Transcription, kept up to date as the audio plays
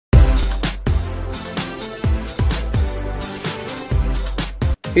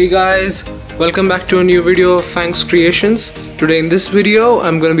Hey guys, welcome back to a new video of Fang's creations. Today in this video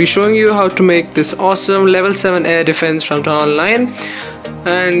I'm going to be showing you how to make this awesome level 7 air defense from Town Online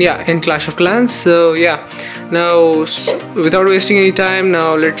and in Clash of Clans. So now without wasting any time,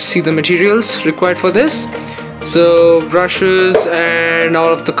 now let's see the materials required for this. So brushes and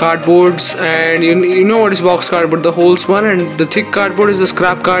all of the cardboards, and you know what is box cardboard, the holes one, and the thick cardboard is the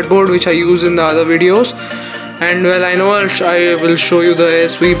scrap cardboard which I use in the other videos. And well, I know I will show you the air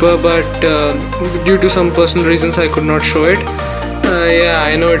sweeper, but due to some personal reasons I could not show it.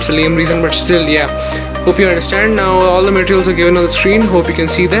 I know it's a lame reason, but still, hope you understand. Now all the materials are given on the screen, hope you can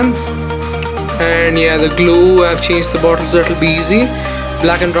see them. And the glue, I've changed the bottles, that will be easy.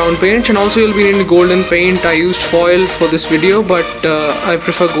 Black and brown paint, and also you'll be needing golden paint. I used foil for this video, but I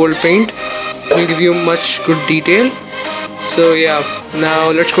prefer gold paint. It will give you much good detail. So now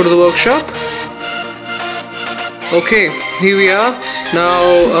let's go to the workshop. Okay, here we are. Now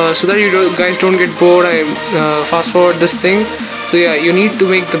so that you guys don't get bored, I fast forward this thing. So you need to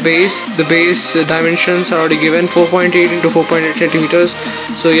make the base. The base dimensions are already given, 4.8 into 4.8 centimeters.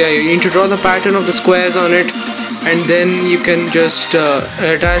 So you need to draw the pattern of the squares on it, and then you can just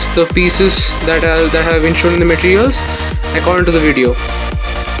attach the pieces that have been shown in the materials according to the video.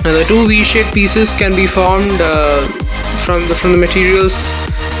 Now the two V-shaped pieces can be formed from the materials,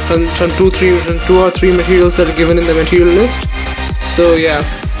 from two or three materials that are given in the material list. So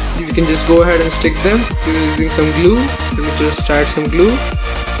you can just go ahead and stick them using some glue. Let me just add some glue,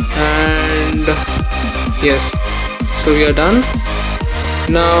 and yes, so we are done.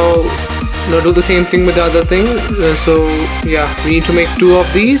 Now do the same thing with the other thing. We need to make two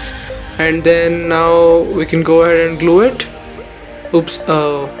of these, and then now we can go ahead and glue it. Oops,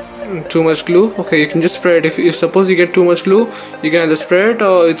 too much glue. Okay, you can just spread it. If suppose you get too much glue, you can either spread it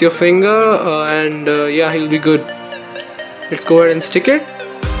or with your finger, and he'll be good. Let's go ahead and stick it.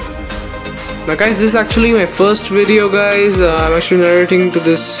 Now guys, this is actually my first video, guys. I'm actually narrating to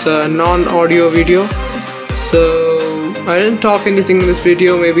this non-audio video, so I didn't talk anything in this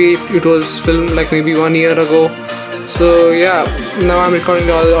video. Maybe it was filmed like maybe 1 year ago. So now I'm recording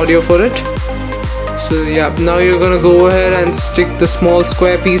the audio for it. So now you're gonna go ahead and stick the small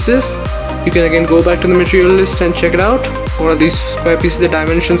square pieces. You can again go back to the material list and check it out. What are these square pieces, the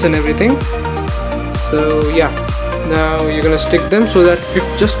dimensions and everything. So now you're gonna stick them so that it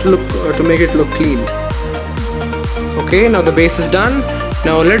just to make it look clean. Okay, now the base is done.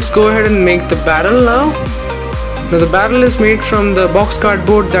 Now let's go ahead and make the barrel now. Now the barrel is made from the box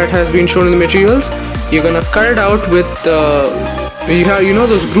cardboard that has been shown in the materials. You're gonna cut it out with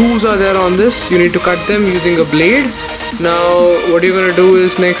those grooves are there on this. You need to cut them using a blade. Now what you're gonna do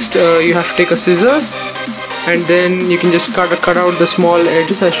is next you have to take a scissors, and then you can just cut out the small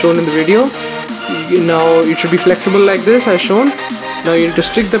edges as shown in the video. Now it should be flexible like this as shown. Now you need to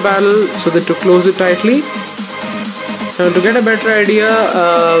stick the barrel so that to close it tightly. Now to get a better idea,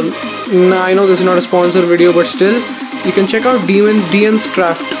 I know this is not a sponsored video, but still you can check out DM's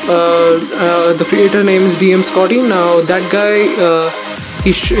craft. The creator name is DM Scotty. Now that guy,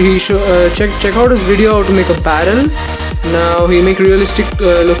 check out his video how to make a barrel. Now he make realistic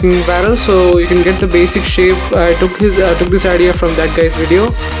looking barrel, so you can get the basic shape. I took this idea from that guy's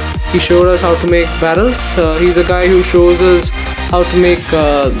video. He showed us how to make barrels. He's a guy who shows us how to make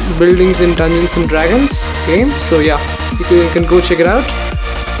buildings in Dungeons and Dragons game. So you can go check it out.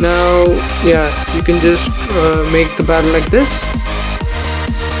 Now you can just make the barrel like this,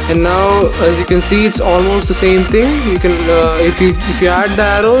 and now as you can see, it's almost the same thing. You can if you add the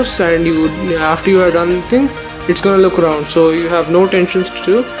arrows, and after you have done the thing, it's gonna look round, so you have no tensions to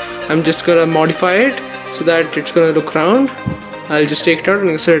do. I'm just gonna modify it so that it's gonna look round. I'll just take it out and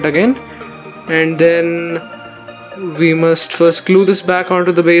insert it again, and then we must first glue this back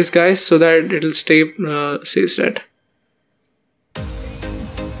onto the base, guys, so that it'll stay set.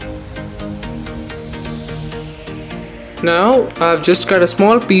 Now I've just cut a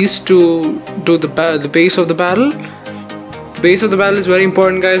small piece to do the base of the barrel. The base of the barrel is very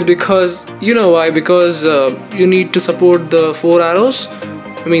important, guys, because you know why? Because you need to support the 4 arrows.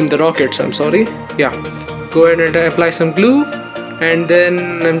 I mean the rockets, I'm sorry. Go ahead and apply some glue, and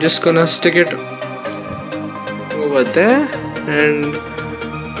then I'm just gonna stick it over there, and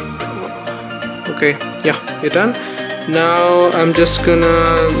okay, you're done. Now I'm just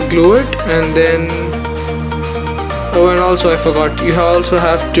gonna glue it, and then and also I forgot, you also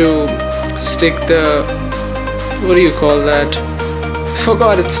have to stick the, what do you call that?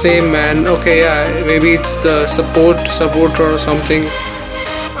 Forgot its name, man. Okay, maybe it's the supporter or something.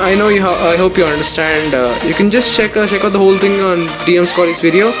 I know I hope you understand. You can just check out the whole thing on DM Scotty's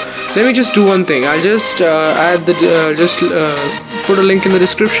video. let me just do one thing. I'll just add the put a link in the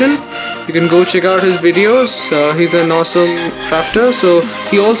description. You can go check out his videos. He's an awesome crafter. So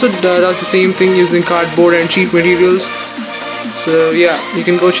he also does the same thing using cardboard and cheap materials. So yeah, you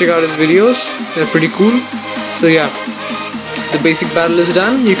can go check out his videos. They're pretty cool. So yeah, the basic battle is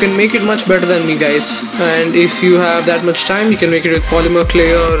done. You can make it much better than me, guys. And if you have that much time, you can make it with polymer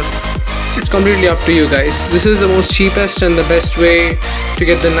clay, or it's completely up to you guys. This is the most cheapest and the best way to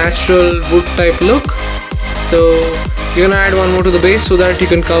get the natural wood type look. So you're gonna add one more to the base so that you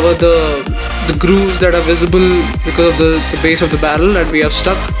can cover the grooves that are visible because of the base of the barrel that we have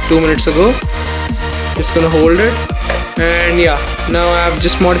stuck 2 minutes ago. Just gonna hold it, and yeah, now I've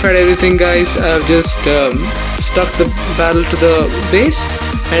just modified everything, guys. I've just stuck the barrel to the base,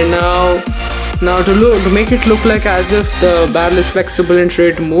 and now to make it look like as if the barrel is flexible and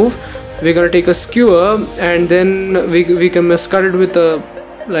ready to move, we're gonna take a skewer, and then we can cut it with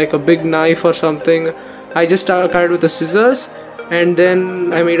a big knife or something. I just cut it with the scissors, and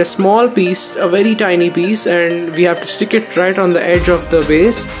then I made a small piece, a very tiny piece, and we have to stick it right on the edge of the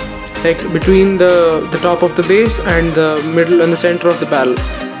base, like between the top of the base and the middle and the center of the barrel.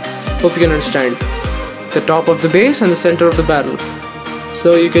 Hope you can understand. The top of the base and the center of the barrel.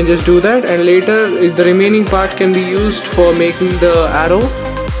 So you can just do that, and later the remaining part can be used for making the arrow.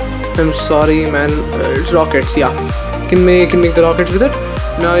 I'm sorry, man. It's rockets. Yeah, you can make the rockets with it.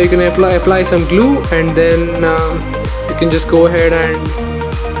 Now you can apply some glue, and then you can just go ahead and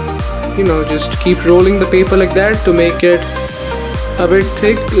just keep rolling the paper like that to make it a bit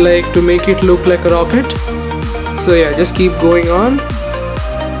thick, like to make it look like a rocket. So yeah, just keep going on.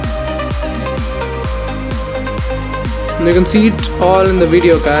 And you can see it all in the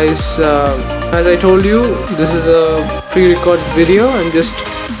video, guys. As I told you, this is a pre-recorded video. I'm just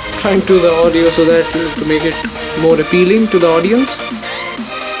trying to do the audio so that to make it more appealing to the audience.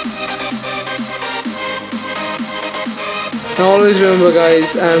 Now always remember,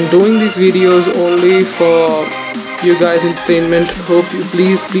 guys, I'm doing these videos only for you guys' entertainment. Hope you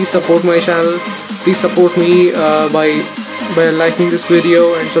please support my channel. Please support me by liking this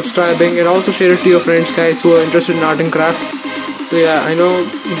video and subscribing, and also share it to your friends, guys, who are interested in art and craft. So yeah, I know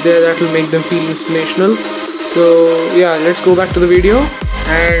that will make them feel inspirational. So yeah, let's go back to the video,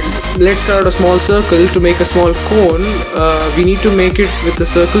 and let's cut out a small circle to make a small cone. We need to make it with the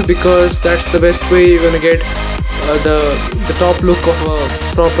circle because that's the best way you're gonna get the top look of a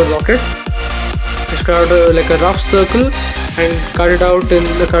proper rocket. Just cut out like a rough circle and cut it out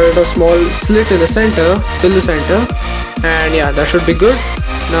a small slit in the center, fill the center, and yeah, that should be good.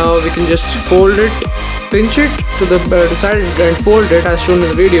 Now we can just fold it, pinch it to the side and fold it as shown in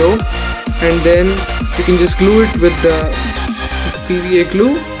the video, and then you can just glue it with the PVA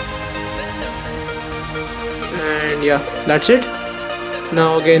glue, and yeah, that's it.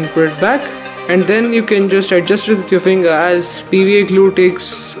 Now again put it back, and then you can just adjust it with your finger. As PVA glue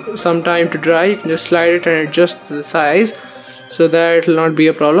takes some time to dry, you can just slide it and adjust the size so that it will not be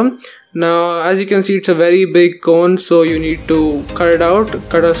a problem. Now as you can see, it's a very big cone, so you need to cut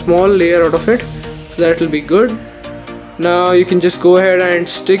a small layer out of it, so that will be good. Now you can just go ahead and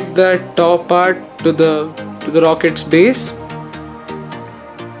stick that top part to the rocket's base,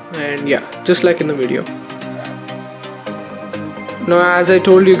 and yeah, just like in the video. Now as I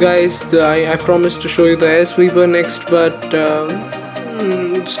told you guys, I promised to show you the air sweeper next, but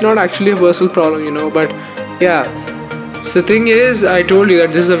it's not actually a personal problem, but yeah. So the thing is, I told you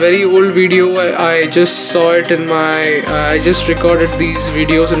that this is a very old video. I just saw it in I just recorded these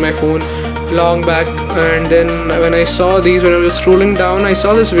videos in my phone long back, and then when I saw these, when I was scrolling down, I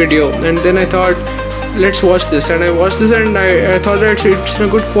saw this video, and then I thought, let's watch this, and I watched this, and I thought that it's in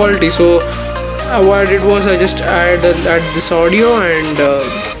a good quality. So what I did was I just added this audio,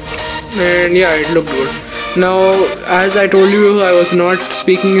 and yeah, it looked good. Now as I told you, I was not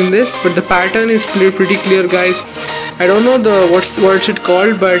speaking in this, but the pattern is pretty clear, guys. I don't know what's it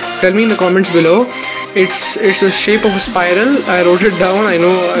called, but tell me in the comments below. It's the shape of a spiral. I wrote it down. I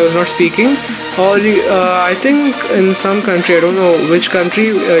know I was not speaking. Or I think in some country, I don't know which country,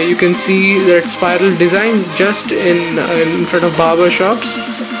 you can see that spiral design just in front of barber shops.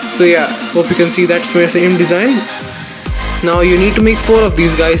 So yeah, hope you can see that's my same design. Now you need to make 4 of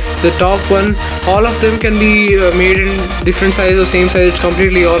these, guys. The top one, all of them can be made in different sizes or same size. It's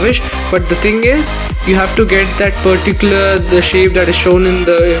completely your wish. But the thing is, you have to get that the shape that is shown in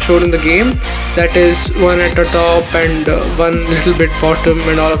the game. That is one at the top and one little bit bottom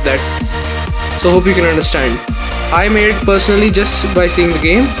and all of that. So hope you can understand. I made it personally just by seeing the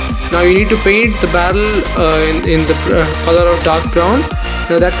game. Now you need to paint the barrel in the color of dark brown.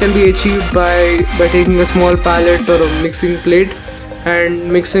 Now that can be achieved by taking a small palette or a mixing plate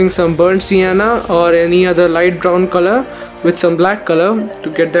and mixing some burnt sienna or any other light brown color with some black color to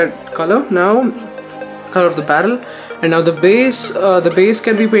get that color color of the barrel. And now the base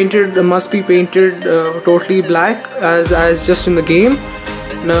can be painted, must be painted totally black as just in the game.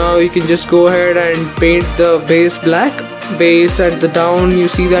 Now you can just go ahead and paint the base black. Base at the down, you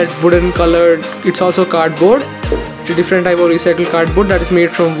see that wooden colored, it's also cardboard. It's a different type of recycled cardboard that is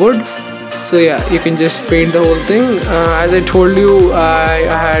made from wood. So yeah, you can just paint the whole thing. As I told you,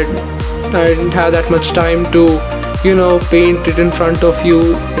 I didn't have that much time to, you know, paint it in front of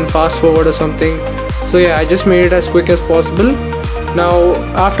you and fast forward or something. So yeah, I just made it as quick as possible. Now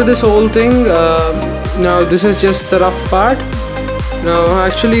after this whole thing, now this is just the rough part. Now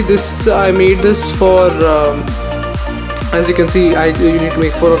actually this, I made this for as you can see, you need to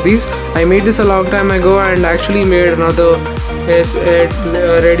make 4 of these. I made this a long time ago and actually made another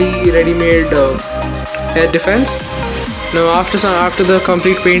ready-made air defense. Now after the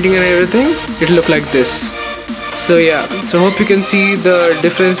complete painting and everything, it looked like this. So yeah, so hope you can see the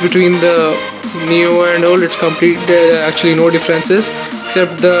difference between the new and old. It's complete, actually no differences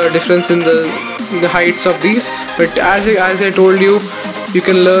except the difference in the heights of these. But as I told you, you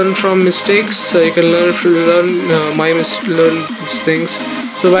can learn from mistakes. You can learn these things.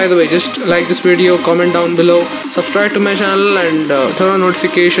 So by the way, just like this video, comment down below, subscribe to my channel, and turn on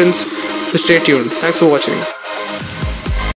notifications to stay tuned. Thanks for watching.